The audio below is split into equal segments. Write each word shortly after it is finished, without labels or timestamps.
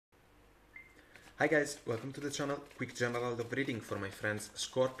Hi guys, welcome to the channel. Quick general of reading for my friends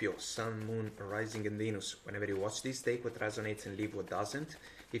Scorpio, Sun, Moon, Rising and Venus. Whenever you watch this, take what resonates and leave what doesn't.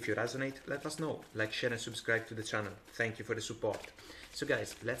 If you resonate, let us know. Like, share and subscribe to the channel. Thank you for the support. So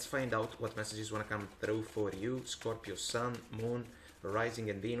guys, let's find out what messages want to come through for you. Scorpio, Sun, Moon,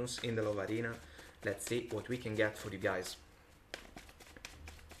 Rising and Venus in the love arena. Let's see what we can get for you guys.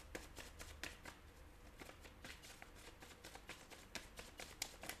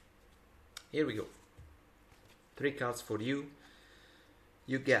 Here we go. 3 cards for you.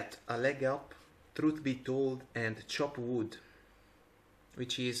 You get a leg up, truth be told, and chop wood,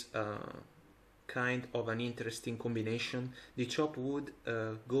 which is kind of an interesting combination. The chop wood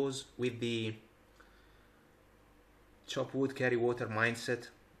goes with the chop wood carry water mindset,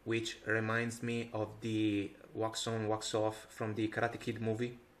 which reminds me of the wax on wax off from the Karate Kid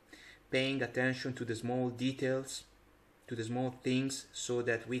movie. Paying attention to the small details, to the small things, so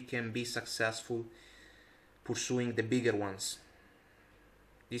that we can be successful pursuing the bigger ones.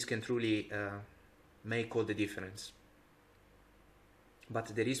 This can truly make all the difference.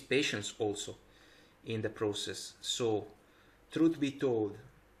 But there is patience also in the process. So, truth be told,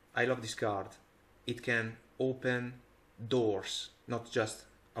 I love this card. It can open doors, not just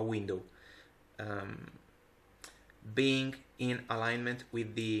a window. Being in alignment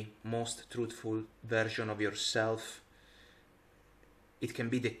with the most truthful version of yourself, it can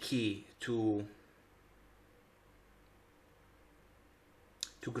be the key to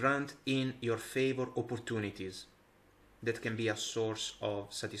grant in your favor opportunities that can be a source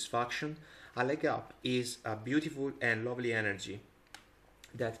of satisfaction. A leg up is a beautiful and lovely energy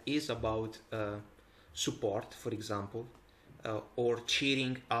that is about support, for example, or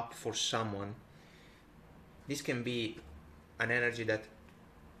cheering up for someone. This can be an energy that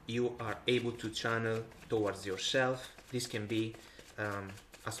you are able to channel towards yourself. This can be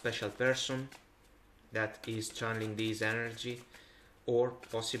a special person that is channeling this energy, or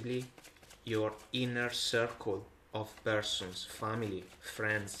possibly your inner circle of persons, family,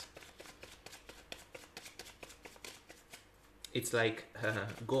 friends. It's like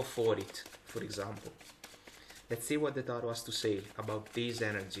go for it, for example. Let's see what the tarot has to say about these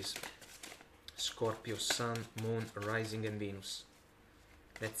energies. Scorpio, Sun, Moon, Rising and Venus.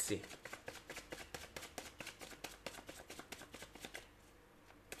 Let's see.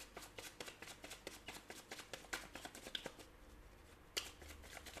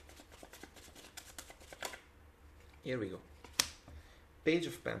 Here we go. Page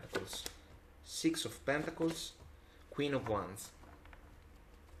of Pentacles, 6 of Pentacles, Queen of Wands.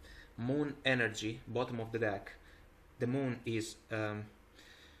 Moon energy, bottom of the deck. The moon is an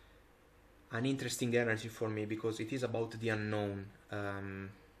interesting energy for me because it is about the unknown.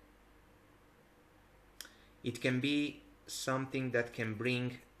 It can be something that can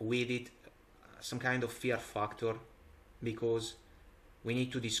bring with it some kind of fear factor, because we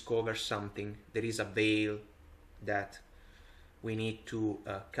need to discover something. There is a veil that we need to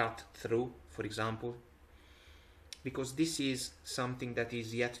cut through, for example, because this is something that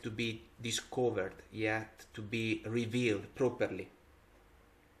is yet to be discovered, yet to be revealed properly.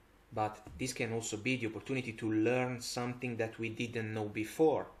 But this can also be the opportunity to learn something that we didn't know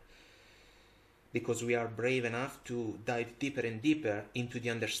before, because we are brave enough to dive deeper and deeper into the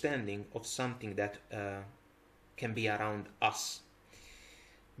understanding of something that can be around us.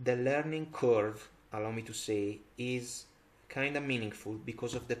 The learning curve, allow me to say, is kind of meaningful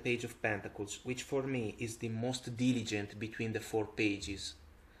because of the Page of Pentacles, which for me is the most diligent between the 4 pages,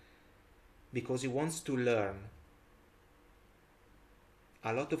 because he wants to learn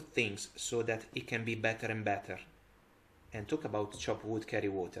a lot of things so that it can be better and better. And talk about chop wood, carry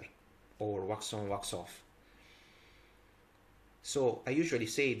water, or wax on, wax off. So I usually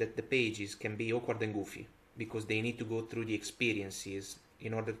say that the pages can be awkward and goofy because they need to go through the experiences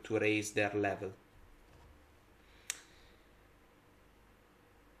in order to raise their level.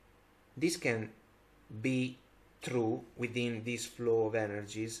 This can be true within this flow of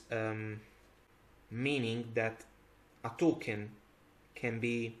energies, meaning that a token can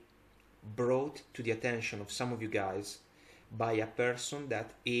be brought to the attention of some of you guys by a person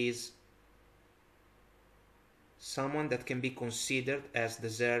that is someone that can be considered as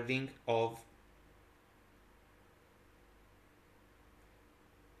deserving of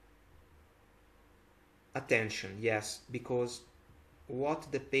attention. Yes, because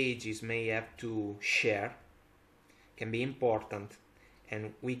what the pages may have to share can be important,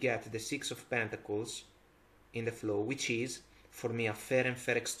 and we get the 6 of Pentacles in the flow, which is for me a fair and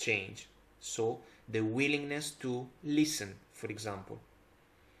fair exchange. So the willingness to listen, for example,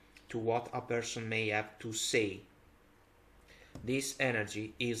 to what a person may have to say. This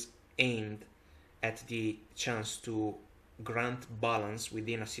energy is aimed at the chance to grant balance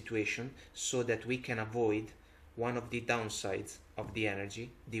within a situation so that we can avoid one of the downsides of the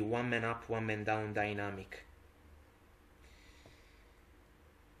energy, the one man up, one man down dynamic.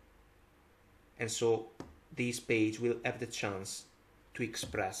 And so this page will have the chance to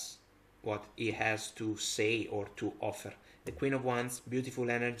express what he has to say or to offer. The Queen of Wands, beautiful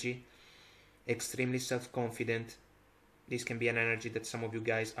energy, extremely self-confident. This can be an energy that some of you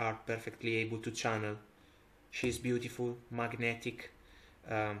guys are perfectly able to channel. She's beautiful, magnetic,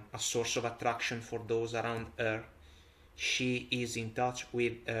 a source of attraction for those around her. She is in touch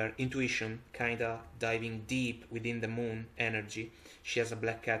with her intuition, kinda diving deep within the moon energy. She has a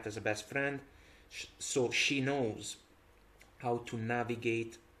black cat as a best friend, so she knows how to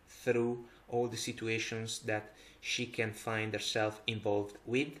navigate through all the situations that she can find herself involved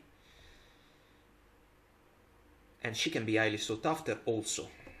with. And she can be highly sought after also.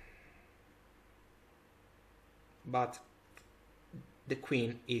 But the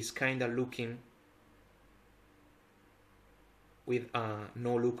Queen is kinda looking with a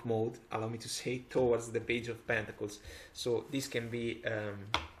no-look mode, allow me to say, towards the Page of Pentacles. So this can be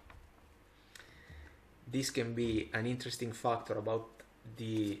an interesting factor about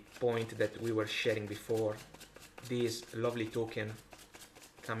the point that we were sharing before. This lovely token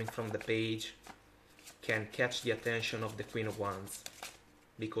coming from the page can catch the attention of the Queen of Wands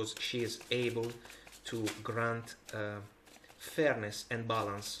because she is able to grant fairness and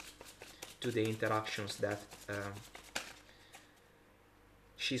balance to the interactions that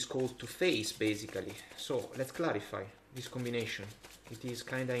she's called to face, basically. So let's clarify this combination. It is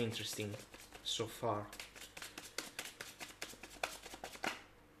kinda interesting so far.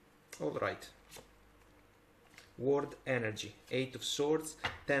 Alright. Word energy. 8 of Swords,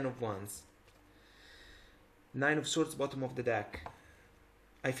 10 of Wands. 9 of Swords, bottom of the deck.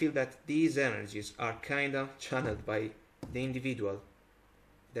 I feel that these energies are kinda channeled by the individual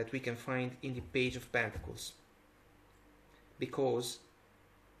that we can find in the Page of Pentacles. Because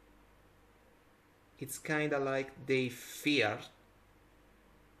it's kinda like they fear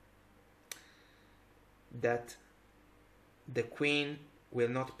that the Queen will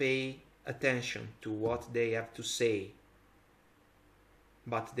not pay attention to what they have to say,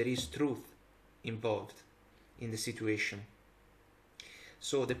 but there is truth involved in the situation.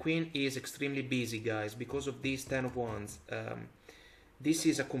 So the Queen is extremely busy, guys, because of this 10 of Wands. This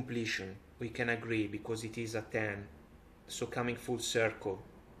is a completion, we can agree, because it is a 10, so coming full circle,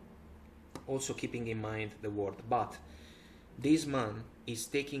 also keeping in mind the word. But this man is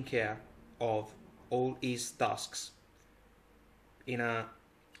taking care of all his tasks in a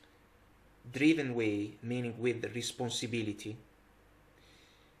driven way, meaning with responsibility,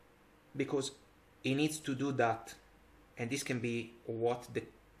 because he needs to do that, and this can be what the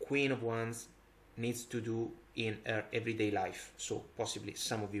Queen of Wands needs to do in her everyday life, so possibly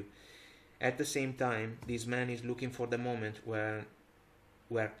some of you. At the same time, this man is looking for the moment where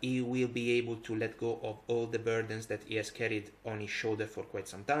he will be able to let go of all the burdens that he has carried on his shoulder for quite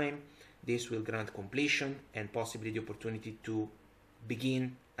some time. This will grant completion and possibly the opportunity to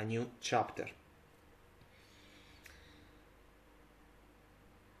begin a new chapter.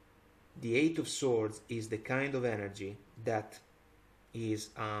 The 8 of Swords is the kind of energy that is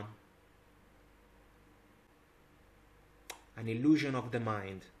an illusion of the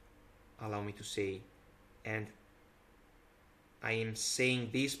mind, allow me to say, and I am saying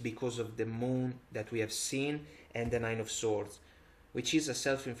this because of the moon that we have seen and the 9 of Swords, which is a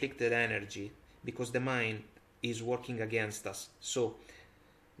self-inflicted energy because the mind is working against us. So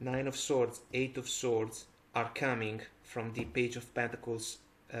 9 of Swords, 8 of Swords are coming from the Page of Pentacles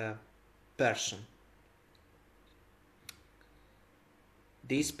person.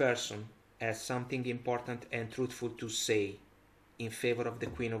 This person has something important and truthful to say in favor of the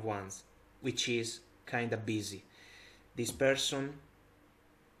Queen of Wands, which is kinda busy. This person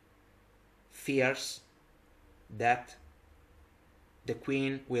fears that the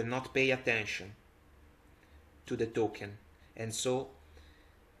Queen will not pay attention to the token, and so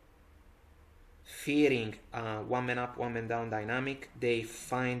fearing a one man up, one man down dynamic, they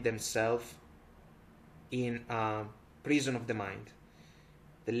find themselves in a prison of the mind.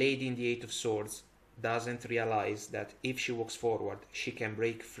 The lady in the 8 of Swords doesn't realize that if she walks forward, she can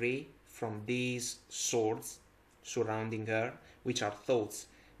break free from these swords surrounding her, which are thoughts,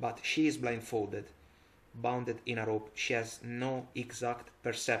 but she is blindfolded, bounded in a rope. She has no exact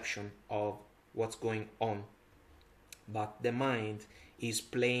perception of what's going on, but the mind is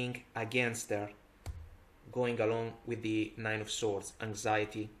playing against her, going along with the 9 of Swords,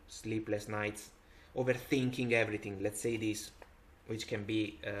 anxiety, sleepless nights, overthinking everything, let's say this, which can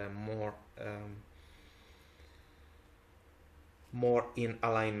be more more in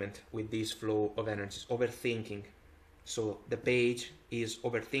alignment with this flow of energies. Overthinking. So the page is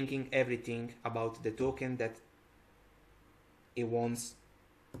overthinking everything about the token that it wants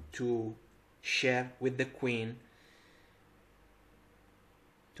to share with the queen.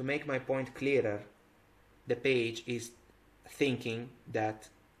 To make my point clearer, the page is thinking that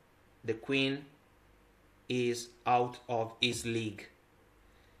the queen is out of his league,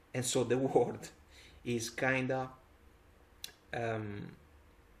 and so the word is kinda an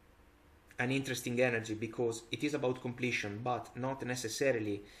interesting energy, because it is about completion, but not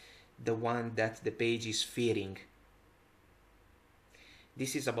necessarily the one that the page is fearing.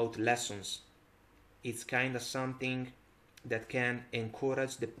 This is about lessons. It's kinda something that can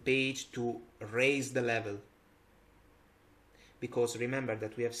encourage the page to raise the level, because remember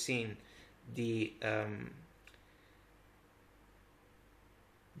that we have seen the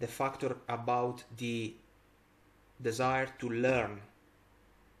factor about the desire to learn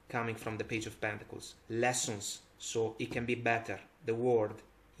coming from the Page of Pentacles. Lessons, so it can be better. The word,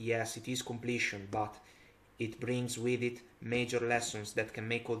 yes, it is completion, but it brings with it major lessons that can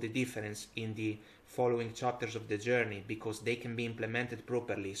make all the difference in the following chapters of the journey, because they can be implemented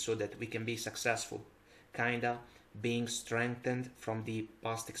properly so that we can be successful, kinda being strengthened from the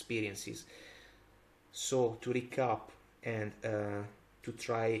past experiences. So to recap and to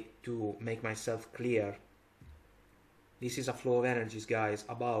try to make myself clear, this is a flow of energies, guys,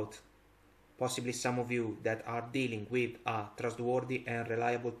 about possibly some of you that are dealing with a trustworthy and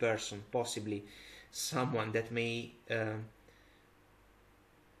reliable person, possibly someone that may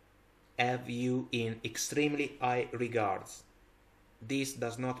have you in extremely high regards. This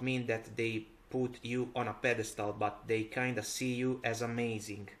does not mean that they put you on a pedestal, but they kind of see you as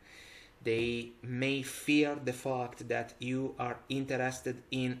amazing. They may fear the fact that you are interested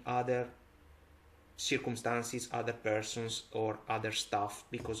in other circumstances, other persons, or other stuff,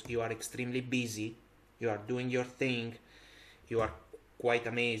 because you are extremely busy, you are doing your thing, you are quite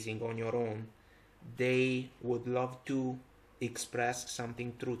amazing on your own. They would love to express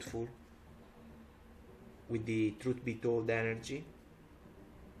something truthful with the truth be told energy,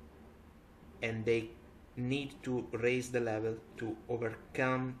 and they need to raise the level to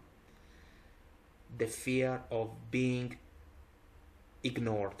overcome the fear of being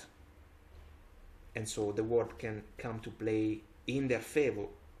ignored, and so the word can come to play in their favor,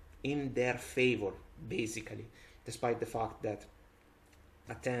 basically, despite the fact that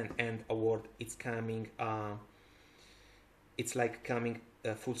a 10 and a word, it's coming it's like coming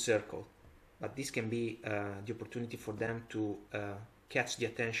full circle. But this can be the opportunity for them to catch the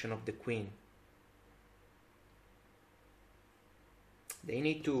attention of the queen. They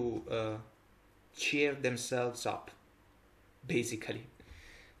need to cheer themselves up, basically,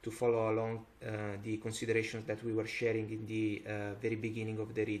 to follow along the considerations that we were sharing in the very beginning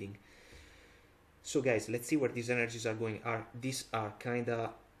of the reading. So guys, let's see where these energies are going. These are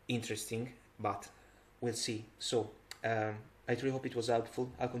kinda interesting, but we'll see. So I truly hope it was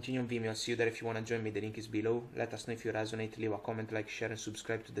helpful. I'll continue on Vimeo. I'll see you there if you want to join me. The link is below. Let us know if you resonate. Leave a comment, like, share, and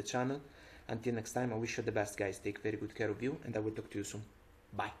subscribe to the channel. Until next time, I wish you the best, guys. Take very good care of you, and I will talk to you soon.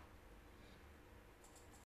 Bye.